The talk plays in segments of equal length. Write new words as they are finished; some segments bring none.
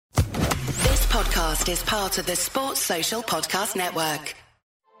podcast is part of the Sports Social Podcast Network.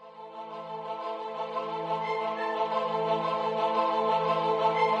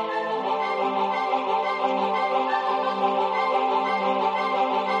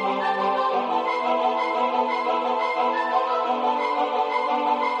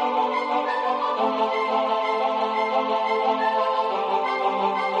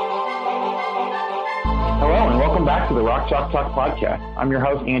 Back to the Rock Chalk Talk podcast. I'm your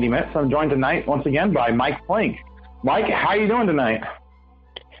host, Andy Metz. I'm joined tonight once again by Mike Plank. Mike, how are you doing tonight?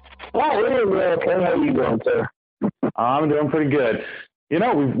 Oh, really okay. How are you doing, sir? I'm doing pretty good. You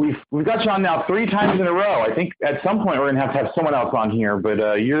know, we've got you on now 3 times in a row. I think at some point we're gonna have someone else on here,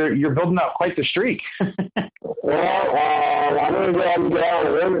 but you're building up quite the streak. Well, I'm gonna go ahead and get out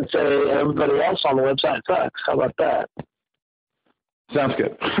of the room and say everybody else on the website sucks. How about that? Sounds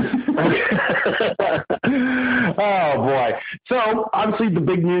good. Oh boy! So obviously the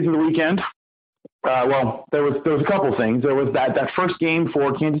big news of the weekend. Well, there was a couple of things. There was that first game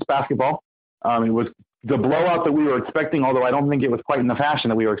for Kansas basketball. It was the blowout that we were expecting, although I don't think it was quite in the fashion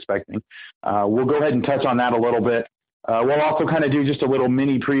that we were expecting. We'll go ahead and touch on that a little bit. We'll also kind of do just a little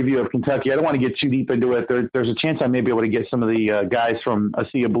mini preview of Kentucky. I don't want to get too deep into it. There's a chance I may be able to get some of the guys from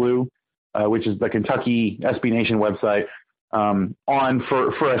ASEA Blue, which is the Kentucky SB Nation website, on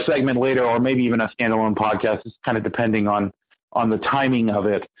for a segment later, or maybe even a standalone podcast. It's kind of depending on the timing of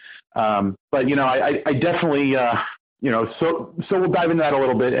it. But you know, I definitely so we'll dive into that a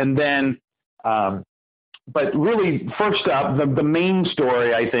little bit, and then but really first up, the main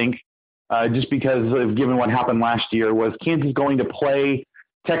story, I think, just because of given what happened last year, was Kansas going to play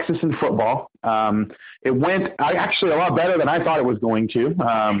Texas in football. It went actually a lot better than I thought it was going to,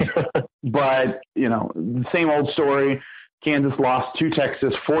 but you know, the same old story. Kansas lost to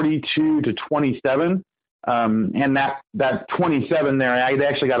Texas 42-27. And that 27 there, they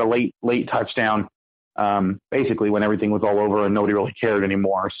actually got a late touchdown, basically when everything was all over and nobody really cared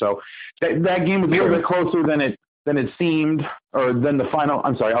anymore. So that game was a little bit closer than it seemed, or than the final,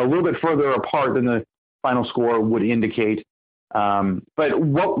 a little bit further apart than the final score would indicate. But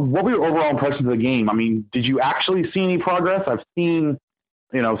what were your overall impressions of the game? I mean, did you actually see any progress? I've seen,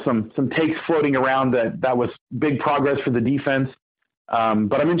 you know, some takes floating around that was big progress for the defense. But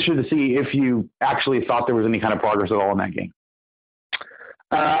I'm interested to see if you actually thought there was any kind of progress at all in that game.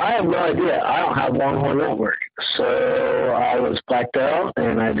 I have no idea. I don't have Longhorn Network, so I was blacked out,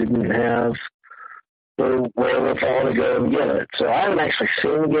 and I didn't have the wherewithal to go and get it. So I haven't actually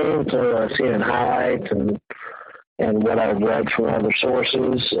seen the game, so I've seen highlights and what I've read from other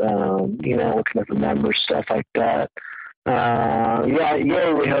sources, looking at the numbers, stuff like that.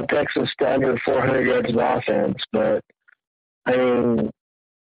 We hope Texas to under 400 yards of offense, but I mean,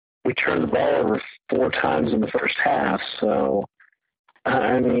 we turned the ball over 4 times in the first half, so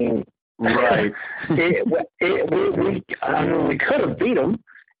I mean, right? We could have beat them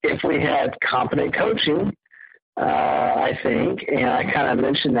if we had competent coaching, I think, and I kind of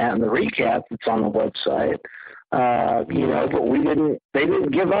mentioned that in the recap that's on the website. But they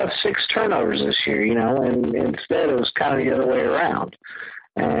didn't give us 6 turnovers this year, and instead it was kind of the other way around.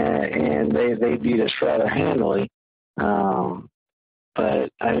 And they beat us rather handily. But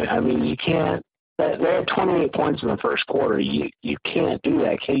I mean, you can't, they had 28 points in the first quarter. You can't do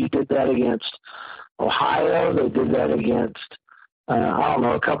that. You did that against Ohio. They did that against,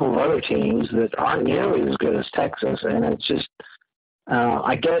 a couple of other teams that aren't nearly as good as Texas. And it's just,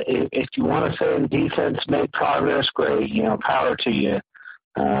 I get if you want to say the defense made progress, great. Power to you.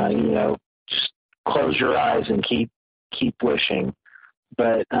 Just close your eyes and keep wishing.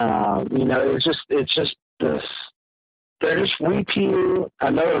 But it's just this. They're just repeating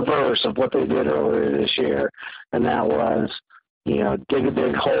another verse of what they did earlier this year, and that was, dig a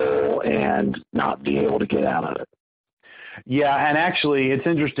big hole and not be able to get out of it. Yeah, and actually, it's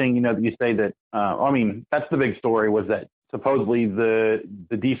interesting, that you say that. That's the big story, was that supposedly the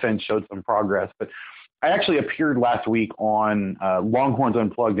defense showed some progress. But I actually appeared last week on Longhorns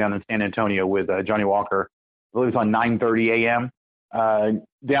Unplugged down in San Antonio with Johnny Walker. I believe it was on 9:30 a.m.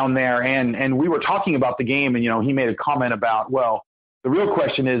 Down there, and we were talking about the game, and he made a comment about, well, the real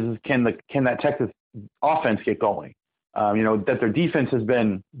question is can that Texas offense get going? That their defense has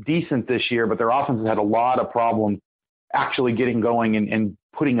been decent this year, but their offense has had a lot of problems actually getting going and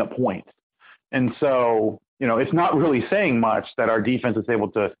putting up points. And so, it's not really saying much that our defense is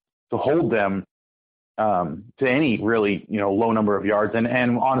able to hold them to any really, low number of yards. And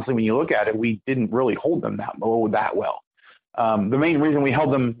honestly, when you look at it, we didn't really hold them that well. The main reason we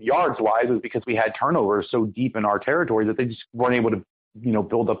held them yards-wise is because we had turnovers so deep in our territory that they just weren't able to,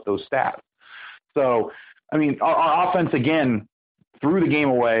 build up those stats. So, I mean, our offense, again, threw the game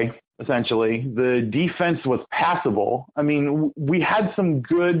away. essentially. The defense was passable. I mean, we had some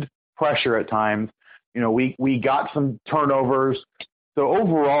good pressure at times. You know, we got some turnovers. So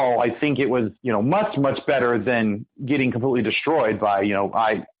overall, I think it was, you know, much, much better than getting completely destroyed by, you know,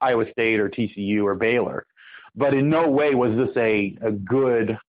 Iowa State or TCU or Baylor. But in no way was this a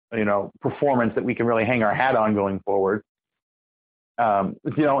good, you know, performance that we can really hang our hat on going forward. You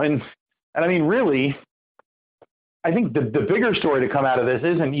know, and I mean, really, I think the bigger story to come out of this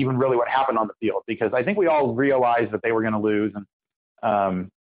isn't even really what happened on the field, because I think we all realized that they were going to lose. And,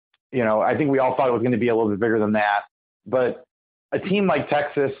 you know, I think we all thought it was going to be a little bit bigger than that. But a team like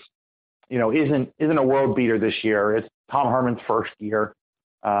Texas, you know, isn't a world beater this year. It's Tom Herman's first year.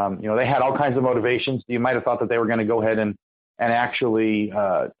 You know, they had all kinds of motivations. You might have thought that they were going to go ahead and actually,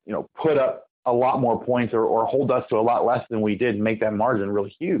 you know, put up a lot more points or hold us to a lot less than we did and make that margin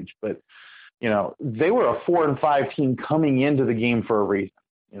really huge. But, you know, they were a 4-5 team coming into the game for a reason.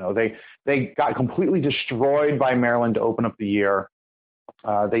 You know, they got completely destroyed by Maryland to open up the year.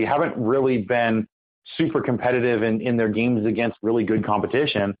 They haven't really been super competitive in their games against really good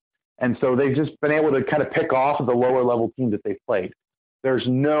competition. And so they've just been able to kind of pick off the lower level teams that they've played. There's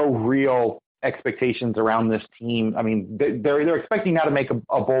no real expectations around this team. I mean, they're expecting now to make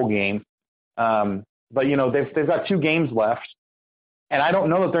a bowl game. But, you know, they've got 2 games left. And I don't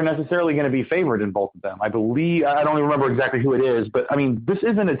know that they're necessarily going to be favored in both of them. I believe, I don't even remember exactly who it is, but I mean, this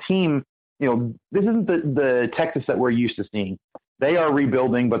isn't a team, you know, this isn't the Texas that we're used to seeing. They are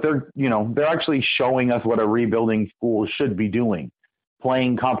rebuilding, but they're actually showing us what a rebuilding school should be doing,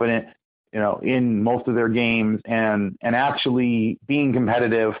 playing competent, you know, in most of their games and actually being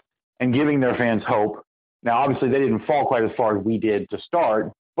competitive and giving their fans hope. Now, obviously they didn't fall quite as far as we did to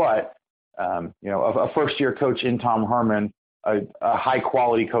start, but, you know, a first-year coach in Tom Herman, a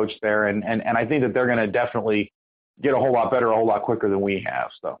high-quality coach there, and I think that they're going to definitely get a whole lot better, a whole lot quicker than we have.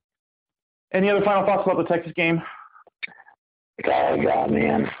 So, any other final thoughts about the Texas game? God,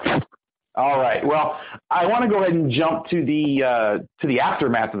 man. All right. Well, I want to go ahead and jump to the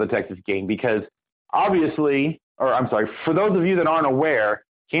aftermath of the Texas game, because obviously, or I'm sorry, for those of you that aren't aware,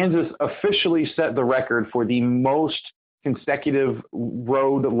 Kansas officially set the record for the most consecutive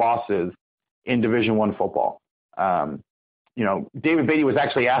road losses in Division I football. You know, David Beatty was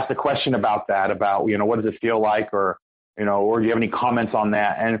actually asked a question about that, about, you know, what does it feel like, or, you know, or do you have any comments on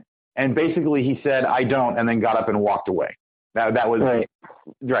that? And basically he said, I don't, and then got up and walked away. That was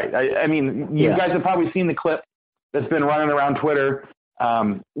right. I mean, you guys have probably seen the clip that's been running around Twitter.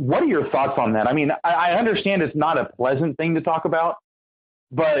 What are your thoughts on that? I mean, I understand it's not a pleasant thing to talk about,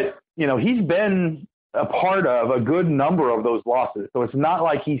 but, you know, he's been a part of a good number of those losses. So it's not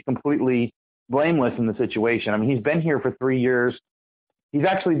like he's completely blameless in the situation. I mean, he's been here for 3 years. He's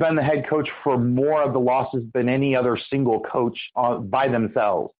actually been the head coach for more of the losses than any other single coach by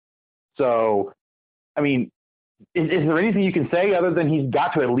themselves. So, I mean, is there anything you can say other than he's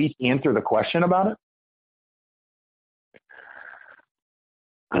got to at least answer the question about it?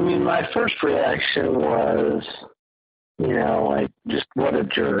 I mean, my first reaction was, you know, like, just what a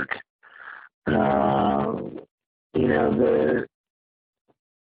jerk. You know,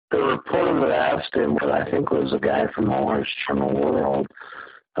 the reporter that asked him, what I think was a guy from the Orange Journal World,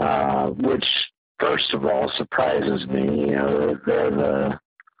 which, first of all, surprises me. You know, they're the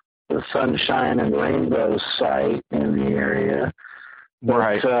sunshine and rainbow site in the area. But,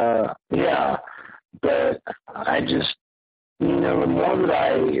 right. Yeah, but I just, you know, the more that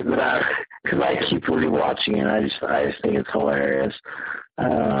I, because I keep rewatching it, I just think it's hilarious.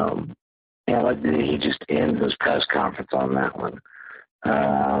 And like, he just ends his press conference on that one.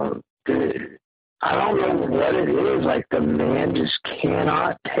 I don't know what it is. Like, the man just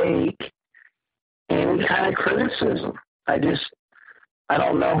cannot take any kind of criticism. I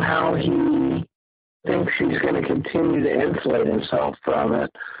don't know how he thinks he's going to continue to insulate himself from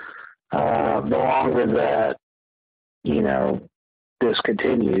it the longer that, you know, this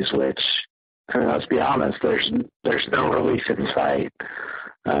continues, which, I mean, let's be honest, there's no relief in sight.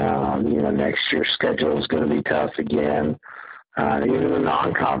 You know, next year's schedule is going to be tough again. Even the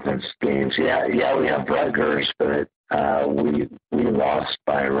non-conference games, we have Rutgers, but we lost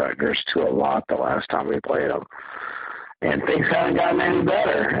by Rutgers 2-0 the last time we played them, and things haven't gotten any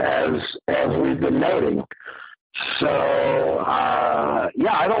better as we've been noting. So I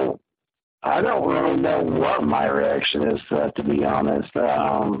don't really know what my reaction is to that, to be honest.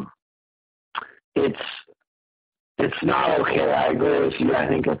 It's not okay. I agree with you. I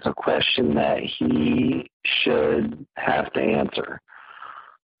think it's a question that he should have to answer.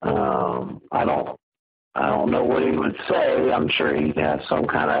 I don't know what he would say. I'm sure he'd have some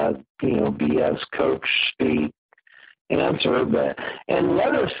kind of, you know, BS coach speak answer. And the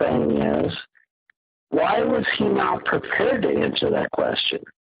other thing is, why was he not prepared to answer that question?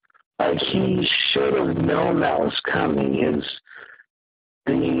 Like, he should have known that was coming.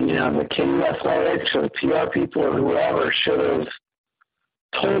 The KU Athletics or the PR people or whoever should have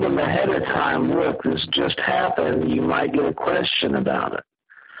told him ahead of time, look, this just happened. You might get a question about it.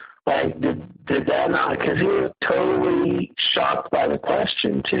 Like, did that not? Because he was totally shocked by the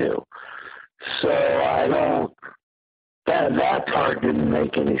question, too. So I don't, that part didn't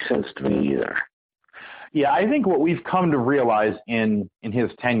make any sense to me either. Yeah, I think what we've come to realize in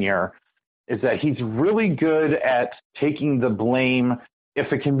his tenure is that he's really good at taking the blame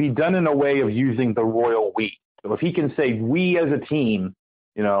if it can be done in a way of using the royal we. So if he can say, we as a team,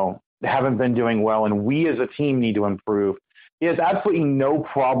 haven't been doing well and we as a team need to improve, he has absolutely no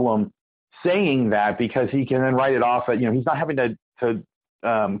problem saying that, because he can then write it off at, he's not having to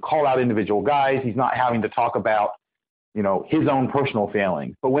call out individual guys. He's not having to talk about, his own personal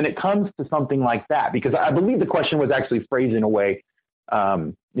failings. But when it comes to something like that, because I believe the question was actually phrased in a way,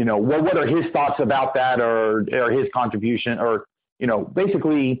 what are his thoughts about that, or his contribution, or,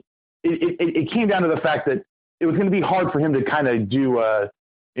 basically it came down to the fact that it was going to be hard for him to kind of do all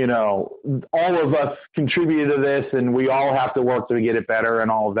of us contributed to this and we all have to work to get it better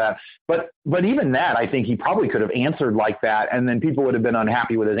and all of that. But even that, I think he probably could have answered like that, and then people would have been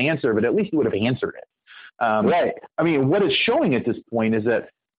unhappy with his answer, but at least he would have answered it. Right. I mean, what it's showing at this point is that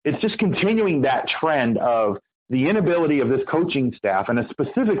it's just continuing that trend of the inability of this coaching staff, and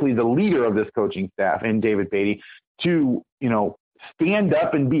specifically the leader of this coaching staff in David Beatty, to, stand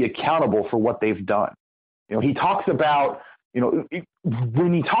up and be accountable for what they've done. He talks about,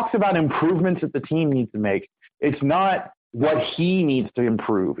 when he talks about improvements that the team needs to make, it's not what he needs to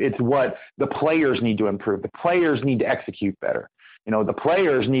improve. It's what the players need to improve. The players need to execute better. The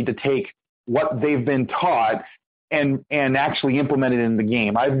players need to take what they've been taught and actually implement it in the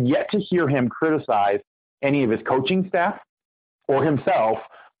game. I've yet to hear him criticize any of his coaching staff or himself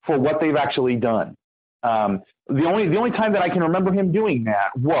for what they've actually done. The only time that I can remember him doing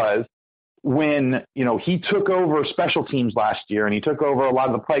that was when, he took over special teams last year, and he took over a lot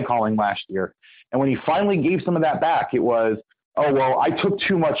of the play calling last year. And when he finally gave some of that back, it was, oh, well, I took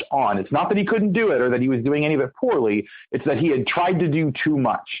too much on. It's not that he couldn't do it or that he was doing any of it poorly. It's that he had tried to do too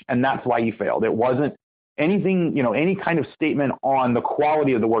much, and that's why he failed. It wasn't anything, any kind of statement on the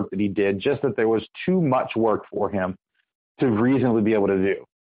quality of the work that he did, just that there was too much work for him to reasonably be able to do.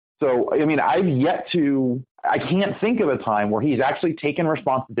 So, I mean, I can't think of a time where he's actually taken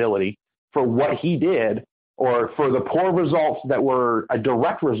responsibility for what he did, or for the poor results that were a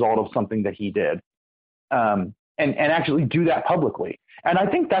direct result of something that he did, and actually do that publicly. And I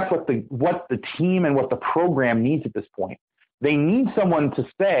think that's what the team and what the program needs at this point. They need someone to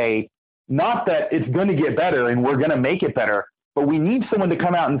say, not that it's going to get better and we're going to make it better, but we need someone to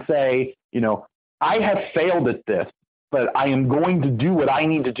come out and say, I have failed at this, but I am going to do what I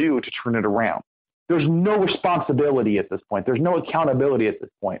need to do to turn it around. There's no responsibility at this point. There's no accountability at this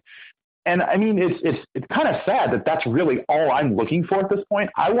point. And I mean, it's kind of sad that that's really all I'm looking for at this point.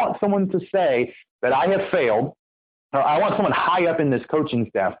 I want someone to say that I have failed, or I want someone high up in this coaching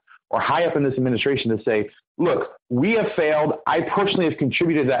staff or high up in this administration to say, look, we have failed. I personally have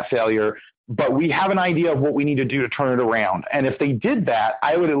contributed to that failure, but we have an idea of what we need to do to turn it around. And if they did that,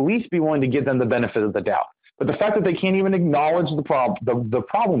 I would at least be willing to give them the benefit of the doubt. But the fact that they can't even acknowledge the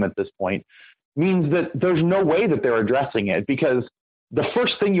problem at this point means that there's no way that they're addressing it, because the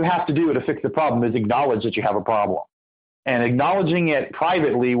first thing you have to do to fix the problem is acknowledge that you have a problem. And acknowledging it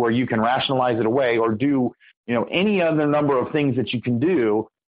privately, where you can rationalize it away or do, any other number of things that you can do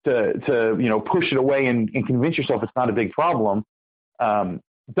to push it away and convince yourself it's not a big problem,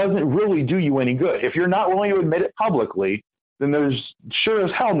 doesn't really do you any good. If you're not willing to admit it publicly, then there's sure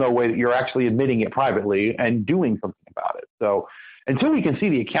as hell no way that you're actually admitting it privately and doing something about it. So until we can see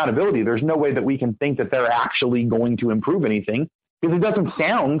the accountability, there's no way that we can think that they're actually going to improve anything, because it doesn't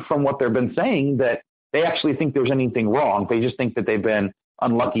sound from what they've been saying that they actually think there's anything wrong. They just think that they've been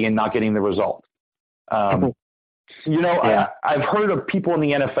unlucky in not getting the results. I've heard of people in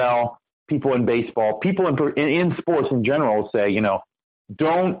the NFL, people in baseball, people in sports in general say,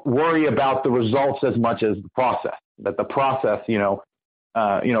 don't worry about the results as much as the process. That the process, so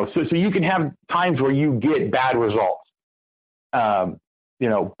you can have times where you get bad results, but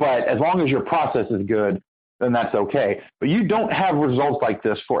as long as your process is good, then that's okay. But you don't have results like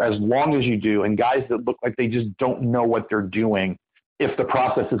this for as long as you do, and guys that look like they just don't know what they're doing if the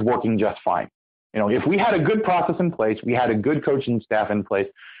process is working just fine. If we had a good process in place, we had a good coaching staff in place,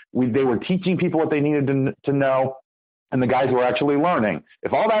 they were teaching people what they needed to know, and the guys who are actually learning.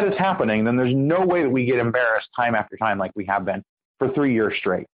 If all that is happening, then there's no way that we get embarrassed time after time like we have been for 3 years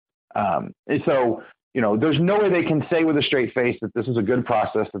straight. And so, there's no way they can say with a straight face that this is a good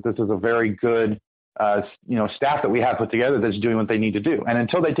process, that this is a very good, staff that we have put together that's doing what they need to do. And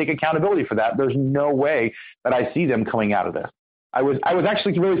until they take accountability for that, there's no way that I see them coming out of this. I was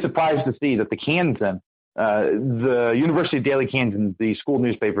actually really surprised to see that the Kansan, the University of Daily Kansan, the school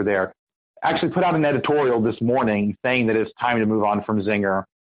newspaper there, actually put out an editorial this morning saying that it's time to move on from Zinger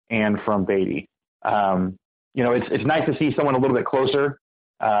and from Beatty. It's nice to see someone a little bit closer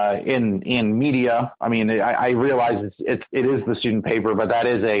in media. I mean, I realize it is the student paper, but that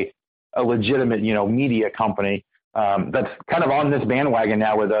is a legitimate, media company that's kind of on this bandwagon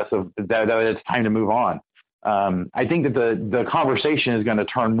now with us of that it's time to move on. I think that the conversation is going to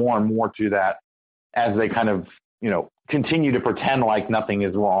turn more and more to that as they kind of, continue to pretend like nothing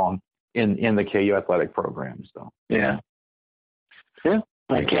is wrong in the KU athletic program. So, yeah. I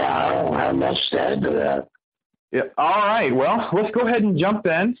don't have much to add to that. Yeah. All right. Well, let's go ahead and jump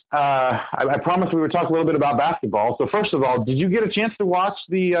in. I promised we would talk a little bit about basketball. So first of all, did you get a chance to watch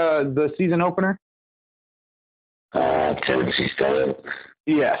the season opener? Tennessee State?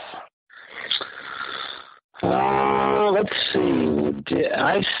 Yes. Let's see.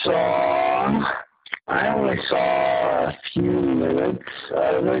 I only saw a few minutes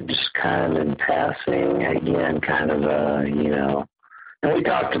of it, just kind of in passing. Again, kind of and we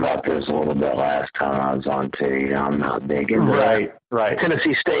talked about this a little bit last time I was on too. I'm not big into right.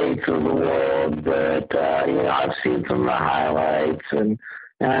 Tennessee States of the world, but I've seen some of the highlights, and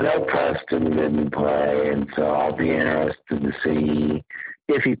I know Preston didn't play, and so I'll be interested to see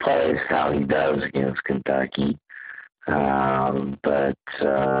if he plays how he does against Kentucky. I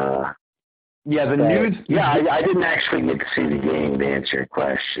didn't actually get to see the game to answer your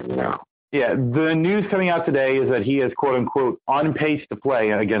question, no. Yeah, the news coming out today is that he is, quote unquote, on pace to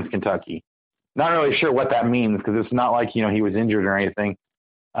play against Kentucky. Not really sure what that means because it's not like, he was injured or anything.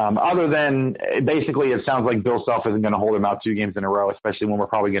 Other than basically it sounds like Bill Self isn't going to hold him out 2 games in a row, especially when we're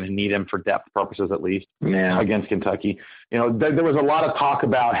probably going to need him for depth purposes at least against Kentucky. There was a lot of talk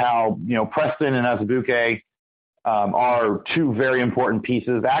about how, Preston and Azubuike are 2 very important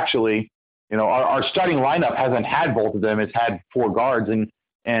pieces. Actually, our starting lineup hasn't had both of them. It's had 4 guards.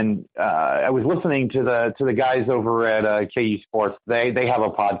 And I was listening to the guys over at KU Sports. They have a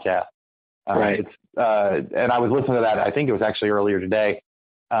podcast. Right. And I was listening to that. I think it was actually earlier today.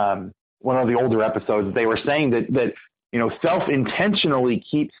 One of the older episodes, they were saying that Self intentionally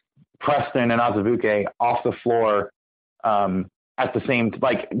keeps Preston and Azubuike off the floor at the same,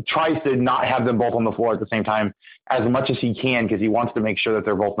 tries to not have them both on the floor at the same time as much as he can because he wants to make sure that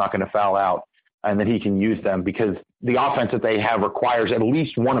they're both not going to foul out and that he can use them because the offense that they have requires at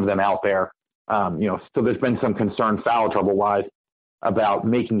least one of them out there. So there's been some concern foul trouble wise about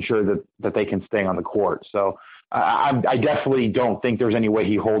making sure that they can stay on the court. So I definitely don't think there's any way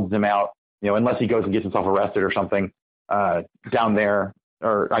he holds them out, unless he goes and gets himself arrested or something down there,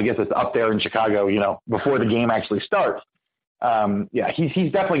 or I guess it's up there in Chicago, before the game actually starts.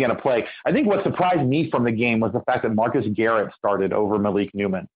 He's definitely going to play. I think what surprised me from the game was the fact that Marcus Garrett started over Malik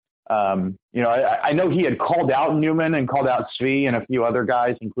Newman. I know he had called out Newman and called out Svi and a few other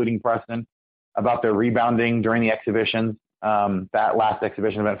guys, including Preston, about their rebounding during the exhibitions, that last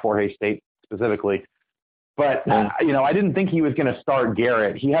exhibition event for Hays State specifically. But, I didn't think he was going to start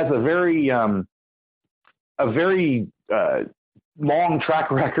Garrett. He has a very long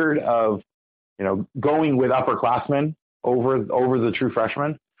track record of, going with upperclassmen over the true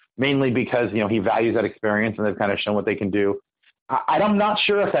freshmen, mainly because, he values that experience and they've kind of shown what they can do. I'm not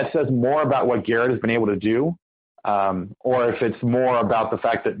sure if that says more about what Garrett has been able to do, or if it's more about the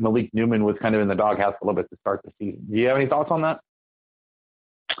fact that Malik Newman was kind of in the doghouse a little bit to start the season. Do you have any thoughts on that?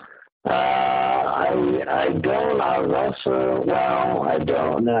 I don't. I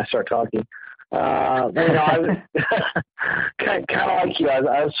don't. And then I start talking. I was kind of like you. I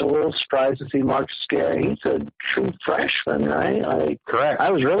was a little surprised to see Marcus Garrett. He's a true freshman, right? Correct.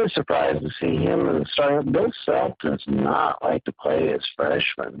 I was really surprised to see him in the starting. Bill Self does not like to play as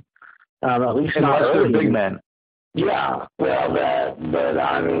freshmen. At least not early. Big men. Yeah, well, but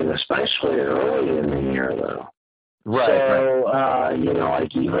I mean, especially early in the year, though. Right. So,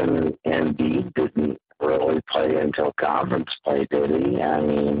 even Embiid didn't really play until conference play, did he? I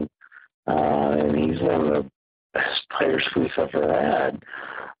mean, and he's one of the best players we've ever had.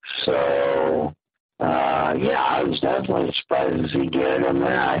 So, I was definitely surprised to see Garrett in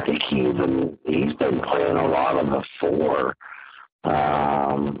there. I think he's been playing a lot of the 4.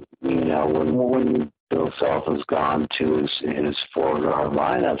 When Bill himself has gone to his 4-guard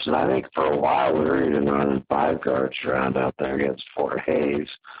lineups, and I think for a while we were even running 5 guards around out there against Fort Hays.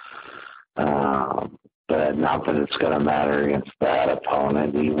 But not that it's going to matter against that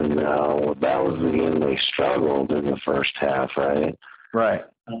opponent, even though that was the game they struggled in the first half, right? Right.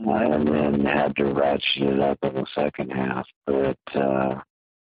 And then had to ratchet it up in the second half. But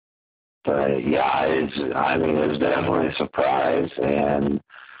yeah, it was definitely a surprise. And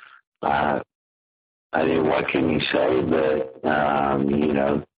I mean, what can you say? But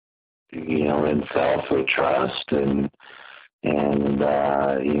in self we trust, and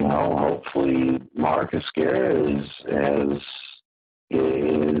hopefully Marcus Garrett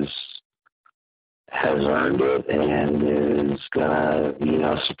has earned it and is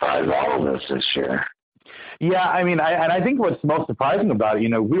gonna surprise all of us this year. Yeah, I mean, I think what's most surprising about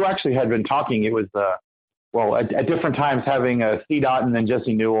it, we actually had been talking. It was at different times having CDOT and then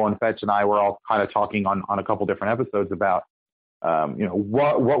Jesse Newell and Fetch and I were all kind of talking on a couple different episodes about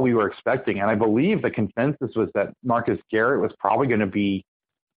what we were expecting. And I believe the consensus was that Marcus Garrett was probably going to be,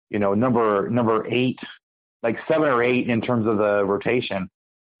 number 8, like 7 or 8 in terms of the rotation,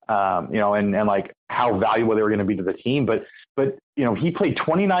 and like how valuable they were going to be to the team. But he played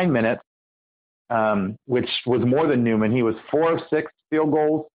 29 minutes, which was more than Newman. He was 4 of 6 field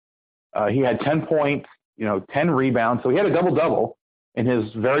goals. He had 10 points, 10 rebounds. So he had a double-double in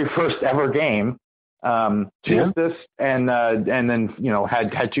his very first ever game. 2 assists and then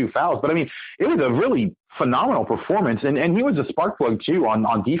had 2 fouls. But I mean, it was a really phenomenal performance, and he was a spark plug too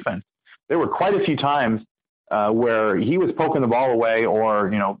on defense. There were quite a few times where he was poking the ball away or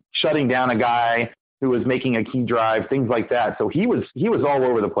shutting down a guy who was making a key drive, things like that. So he was all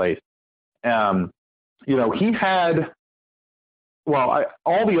over the place. He had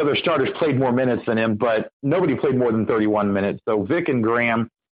all the other starters played more minutes than him, but nobody played more than 31 minutes. So Vic and Graham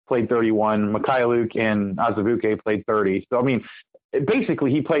played 31. Mikhailuk and Azubuike played 30. So, I mean,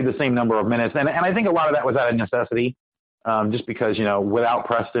 basically he played the same number of minutes. And I think a lot of that was out of necessity, just because, without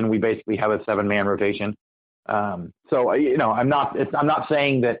Preston, we basically have a 7-man rotation. I'm not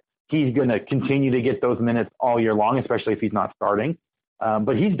saying that he's going to continue to get those minutes all year long, especially if he's not starting.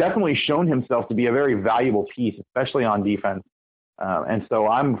 But he's definitely shown himself to be a very valuable piece, especially on defense. And so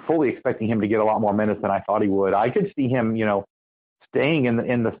I'm fully expecting him to get a lot more minutes than I thought he would. I could see him, staying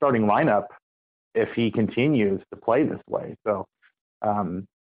in the starting lineup if he continues to play this way. So I'm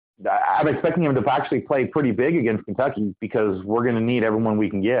expecting him to actually play pretty big against Kentucky because we're going to need everyone we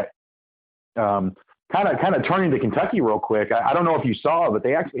can get. Kind of turning to Kentucky real quick. I don't know if you saw, but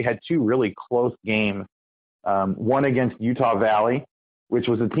they actually had 2 really close games. One against Utah Valley, which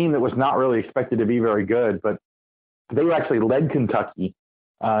was a team that was not really expected to be very good, but they actually led Kentucky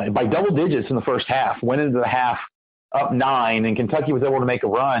by double digits in the first half, went into the half up 9, and Kentucky was able to make a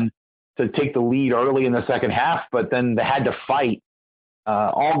run to take the lead early in the second half, but then they had to fight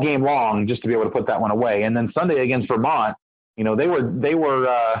all game long just to be able to put that one away. And then Sunday against Vermont, they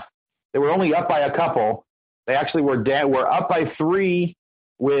were only up by a couple. They actually were up by 3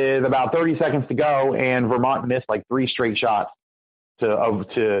 with about 30 seconds to go, and Vermont missed like 3 straight shots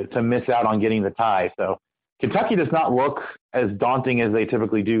to miss out on getting the tie. So Kentucky does not look as daunting as they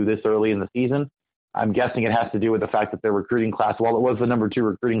typically do this early in the season. I'm guessing it has to do with the fact that their recruiting class, while it was the number 2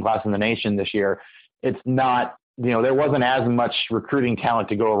 recruiting class in the nation this year, it's not, there wasn't as much recruiting talent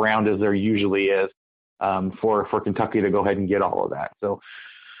to go around as there usually is for Kentucky to go ahead and get all of that. So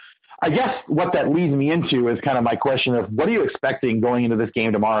I guess what that leads me into is kind of my question of what are you expecting going into this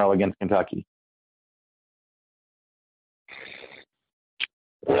game tomorrow against Kentucky?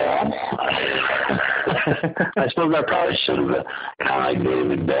 Well, I suppose I probably should have been kind of like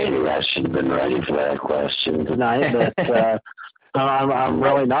David Beatty. I should have been ready for that question tonight, but I'm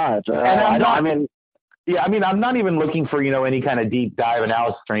really not. I'm not even looking for any kind of deep dive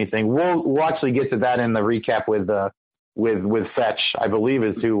analysis or anything. We'll actually get to that in the recap with Fetch, I believe,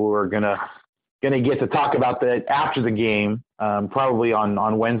 is who we're gonna get to talk about that after the game, probably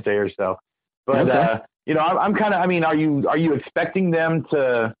on Wednesday or so. But okay. I'm kind of. I mean, are you expecting them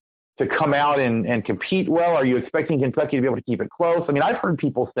to come out and compete well? Are you expecting Kentucky to be able to keep it close? I mean, I've heard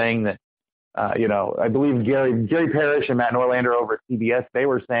people saying that. I believe Gary Parrish and Matt Norlander over at CBS, they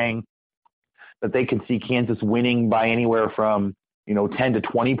were saying that they could see Kansas winning by anywhere from 10 to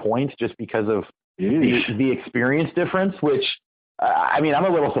 20 points just because of the experience difference. Which I'm a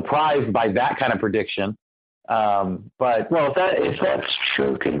little surprised by that kind of prediction. But if that's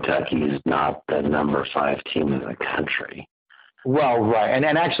true, Kentucky is not the number 5 team in the country. Well, right, and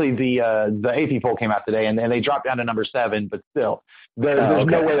actually the AP poll came out today, and they dropped down to number 7, but still, there's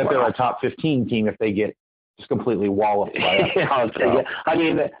no way that they're a top 15 team if they get just completely walloped by us. Yeah, I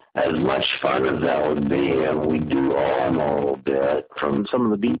mean, as much fun as that would be, and we do owe them a little bit from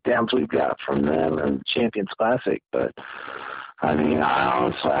some of the beatdowns we've got from them in Champions Classic, but I mean, I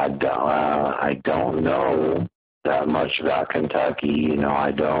don't know that much about Kentucky. You know,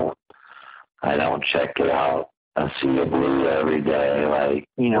 I don't check it out. I see a blue every day, like,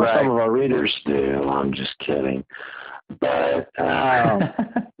 you know, right. Some of our readers do. I'm just kidding. But,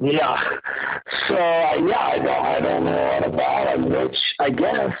 yeah. So, I don't know a lot about them, which I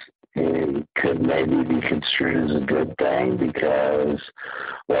guess could maybe be construed as a good thing because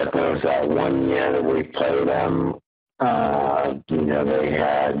there was that one year that we played them, you know, they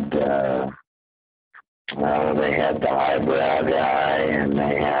had the eyebrow guy and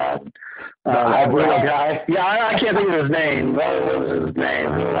they had the eyebrow guy. Yeah, I can't think of his name. What was his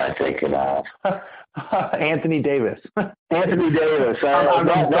name? Who am I thinking of? Anthony Davis. Anthony Davis. I'm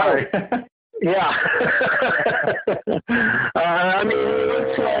sorry. Yeah. I mean, it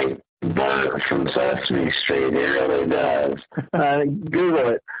looks like Bert from Sesame Street. It really does. Google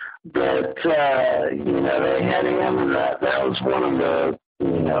it. But, you know, they had him, and that was one of the,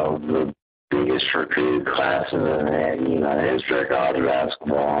 you know, the biggest recruited classes in, you know, history of college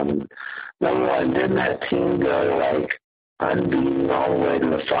basketball. And number one, didn't that team go, like, unbeaten all the way to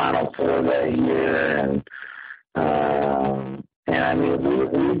the Final Four that year? And I mean,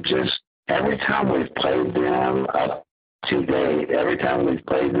 we just, every time we've played them up to date, every time we've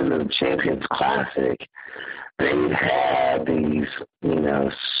played them in the Champions Classic, they've had these, you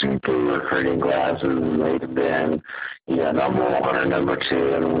know, super recruiting classes, and they've been, you know, number one or number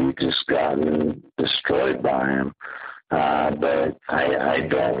two, and we've just gotten destroyed by them. But I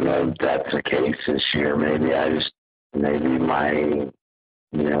don't know if that's the case this year. Maybe my,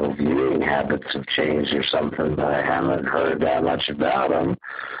 you know, viewing habits have changed or something, but I haven't heard that much about them.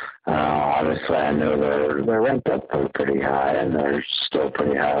 Obviously, I know they're ranked up pretty high, and they're still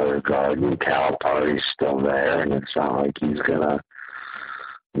pretty highly regarded. Calipari's still there, and it's not like he's going to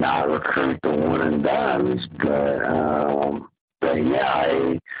not recruit the one and dones, but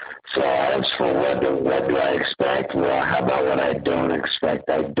yeah, so as for what do I expect? Well, how about what I don't expect?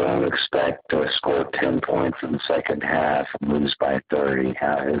 I don't expect to score 10 points in the second half and lose by 30. Is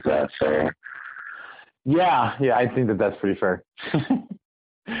that fair? Yeah, I think that's pretty fair.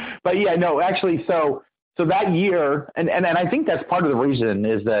 But yeah, no, actually, so that year, and I think that's part of the reason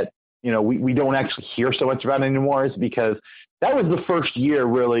is that, you know, we don't actually hear so much about it anymore, is because that was the first year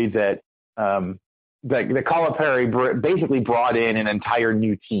really that Calipari basically brought in an entire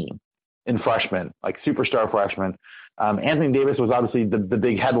new team in freshmen, like superstar freshmen. Anthony Davis was obviously the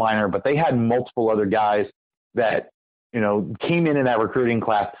big headliner, but they had multiple other guys that, you know, came in that recruiting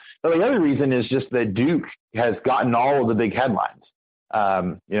class. But the other reason is just that Duke has gotten all of the big headlines.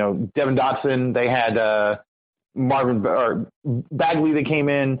 You know, Devin Dotson, they had Bagley that came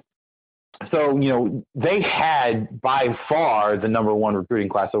in. So, you know, they had by far the number one recruiting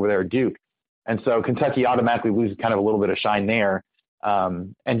class over there at Duke. And so Kentucky automatically loses kind of a little bit of shine there.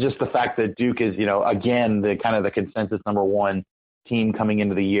 And just the fact that Duke is, you know, again, the kind of the consensus number one team coming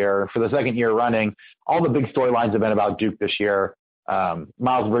into the year for the second year running. All the big storylines have been about Duke this year.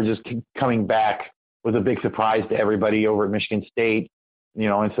 Miles Bridges coming back was a big surprise to everybody over at Michigan State, you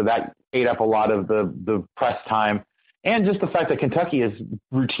know, and so that ate up a lot of the press time. And just the fact that Kentucky has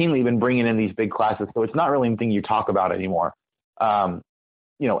routinely been bringing in these big classes, so it's not really anything you talk about anymore.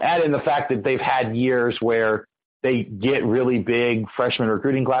 You know, add in the fact that they've had years where they get really big freshman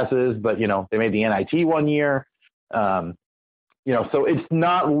recruiting classes, but, you know, they made the NIT one year. You know, so it's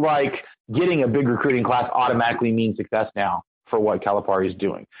not like getting a big recruiting class automatically means success now for what Calipari is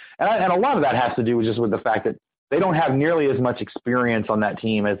doing. And a lot of that has to do just with the fact that they don't have nearly as much experience on that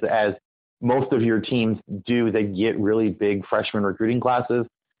team as most of your teams do. They get really big freshman recruiting classes,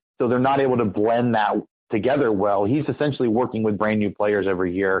 so they're not able to blend that together well. He's essentially working with brand new players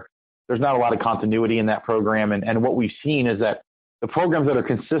every year. There's not a lot of continuity in that program. And what we've seen is that the programs that are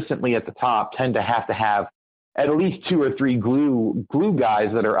consistently at the top tend to have at least two or three glue guys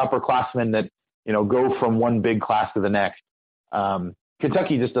that are upperclassmen that, you know, go from one big class to the next.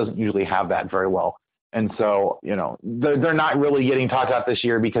 Kentucky just doesn't usually have that very well. And so, you know, they're not really getting talked about this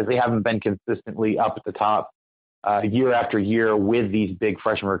year because they haven't been consistently up at the top year after year with these big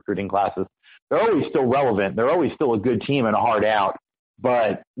freshman recruiting classes. They're always still relevant. They're always still a good team and a hard out,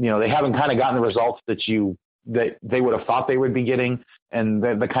 but, you know, they haven't kind of gotten the results that they would have thought they would be getting, and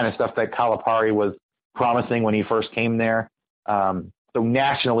the kind of stuff that Calipari was promising when he first came there. So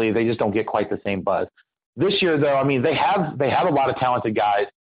nationally, they just don't get quite the same buzz. This year, though, I mean, they have a lot of talented guys,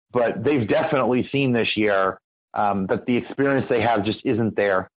 but they've definitely seen this year that the experience they have just isn't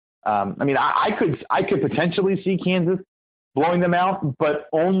there. I could potentially see Kansas blowing them out, but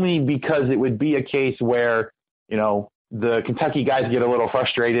only because it would be a case where, the Kentucky guys get a little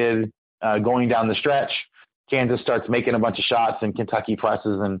frustrated going down the stretch. Kansas starts making a bunch of shots and Kentucky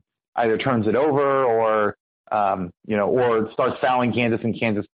presses and either turns it over or starts fouling Kansas and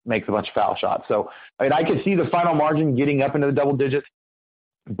Kansas makes a bunch of foul shots. So, I could see the final margin getting up into the double digits,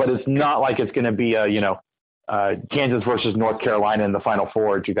 but it's not like it's going to be Kansas versus North Carolina in the Final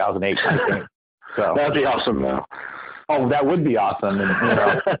Four in 2008 kind of game. So that'd be awesome, though. Oh, that would be awesome, and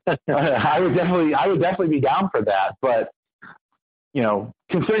I would definitely be down for that. But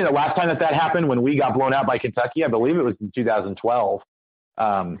considering the last time that happened, when we got blown out by Kentucky, I believe it was in 2012.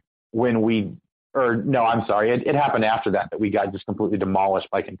 It happened after that we got just completely demolished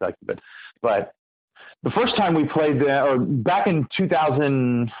by Kentucky. But the first time we played back in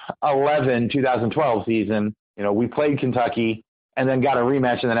 2011, 2012 season, we played Kentucky and then got a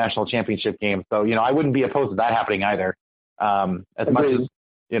rematch in the national championship game. So, I wouldn't be opposed to that happening either. As much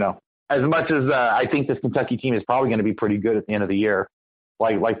as I think this Kentucky team is probably going to be pretty good at the end of the year,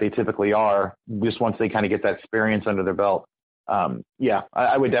 like they typically are, just once they kind of get that experience under their belt.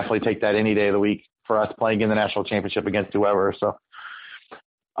 I would definitely take that any day of the week for us playing in the national championship against whoever. So,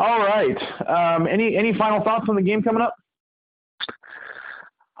 all right. Any final thoughts on the game coming up?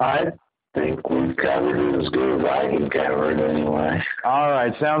 I think we've covered it as good as I can cover it anyway. All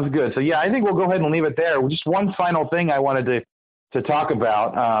right. Sounds good. So, I think we'll go ahead and leave it there. Just one final thing I wanted to talk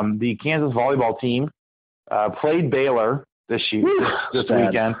about. The Kansas volleyball team played Baylor this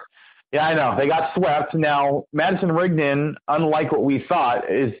weekend. Yeah, I know. They got swept. Now, Madison Rigdon, unlike what we thought,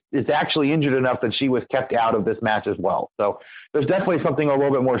 is actually injured enough that she was kept out of this match as well. So there's definitely something a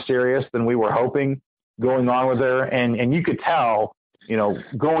little bit more serious than we were hoping going on with her. And you could tell,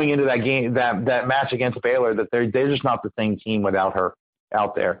 going into that game, that match against Baylor, that they're just not the same team without her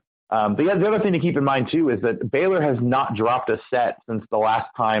out there. But the other thing to keep in mind, too, is that Baylor has not dropped a set since the last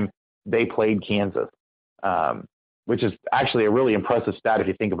time they played Kansas, which is actually a really impressive stat if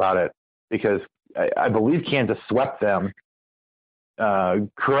you think about it. Because I believe Kansas swept them.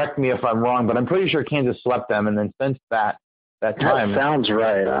 Correct me if I'm wrong, but I'm pretty sure Kansas swept them. And then since that time. That sounds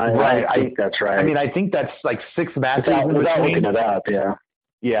right. I think that's right. I think that's like 6 matches. Without looking it up, yeah.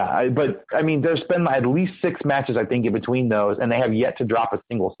 Yeah, but there's been at least 6 matches, I think, in between those, and they have yet to drop a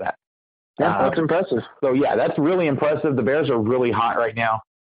single set. Yeah, that's impressive. So, that's really impressive. The Bears are really hot right now.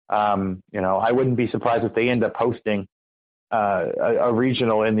 I wouldn't be surprised if they end up hosting a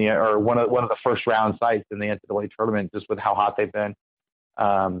regional or one of the first round sites in the NCAA tournament, just with how hot they've been.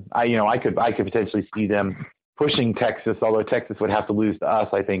 I could potentially see them pushing Texas, although Texas would have to lose to us,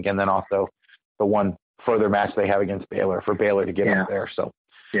 I think, and then also the one further match they have against Baylor for Baylor to get up there. So,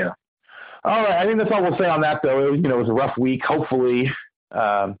 yeah. All right. I think that's all we'll say on that, though. It was a rough week. Hopefully,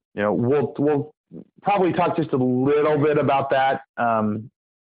 we'll probably talk just a little bit about that.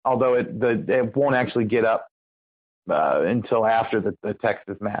 Although it won't actually get up until after the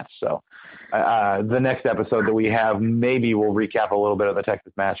Texas match. So the next episode that we have, maybe we'll recap a little bit of the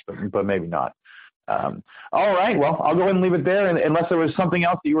Texas match, but maybe not. All right. Well, I'll go ahead and leave it there. And unless there was something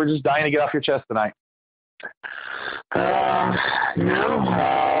else that you were just dying to get off your chest tonight. No.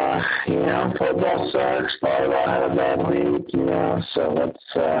 Football sucks. Volleyball had a bad week. So let's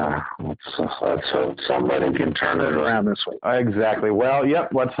hope somebody can turn it around this week. Exactly. Well,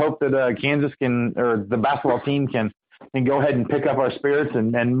 yep. Let's hope that Kansas or the basketball team can go ahead and pick up our spirits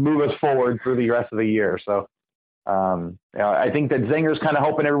and move us forward through the rest of the year. So, I think that Zinger's kind of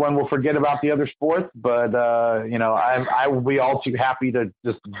hoping everyone will forget about the other sports, but I will be all too happy to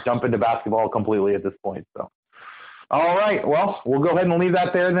just jump into basketball completely at this point. So, all right. Well, we'll go ahead and leave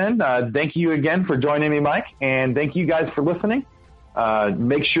that there then. Thank you again for joining me, Mike, and thank you guys for listening.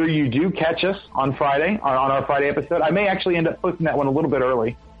 Make sure you do catch us on Friday, on our Friday episode. I may actually end up posting that one a little bit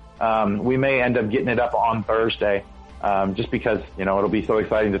early. We may end up getting it up on Thursday, just because, it'll be so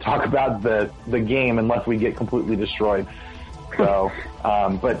exciting to talk about the game unless we get completely destroyed. So,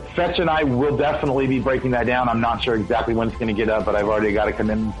 but Fetch and I will definitely be breaking that down. I'm not sure exactly when it's going to get up, but I've already got a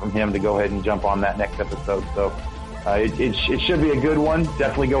commitment from him to go ahead and jump on that next episode. So, it should be a good one.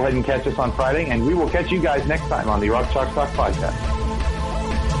 Definitely go ahead and catch us on Friday, and we will catch you guys next time on the Rock Chalk Talk podcast.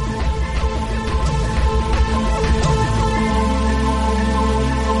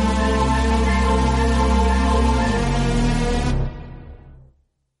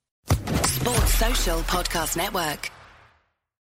 Sports Social Podcast Network.